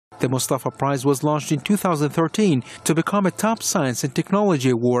The Mustafa Prize was launched in 2013 to become a top science and technology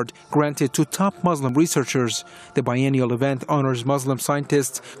award granted to top Muslim researchers. The biennial event honors Muslim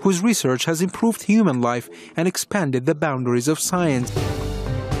scientists whose research has improved human life and expanded the boundaries of science.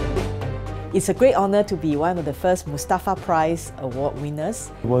 It's a great honor to be one of the first Mustafa Prize award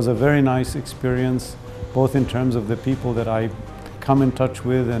winners. It was a very nice experience, both in terms of the people that I come in touch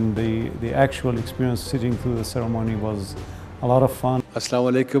with, and the actual experience sitting through the ceremony was a lot of fun.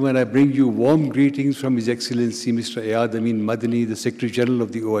 Assalamu alaikum, and I bring you warm greetings from His Excellency Mr. Ayad Amin Madani, the Secretary General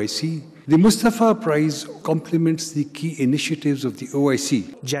of the OIC. The Mustafa Prize complements the key initiatives of the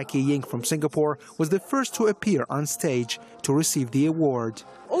OIC. Jackie Ying from Singapore was the first to appear on stage to receive the award.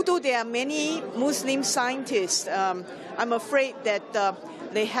 Although there are many Muslim scientists, I'm afraid that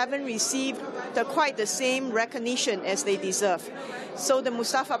they haven't received quite the same recognition as they deserve. So the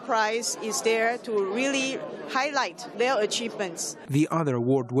Mustafa Prize is there to really highlight their achievements. The other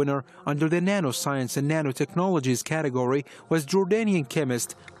award winner under the nanoscience and nanotechnologies category was Jordanian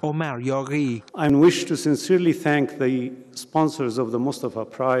chemist Omar Yaghi. I wish to sincerely thank the sponsors of the Mustafa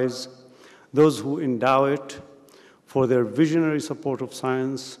Prize, those who endow it, for their visionary support of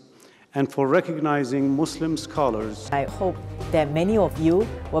science and for recognizing Muslim scholars. I hope that many of you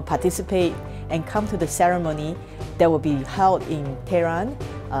will participate and come to the ceremony that will be held in Tehran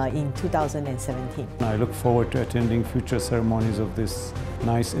in 2017. I look forward to attending future ceremonies of this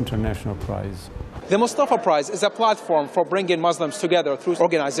nice international prize. The Mustafa Prize is a platform for bringing Muslims together. Through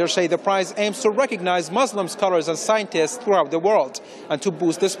organizers say the prize aims to recognize Muslim scholars and scientists throughout the world and to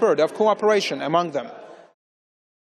boost the spirit of cooperation among them.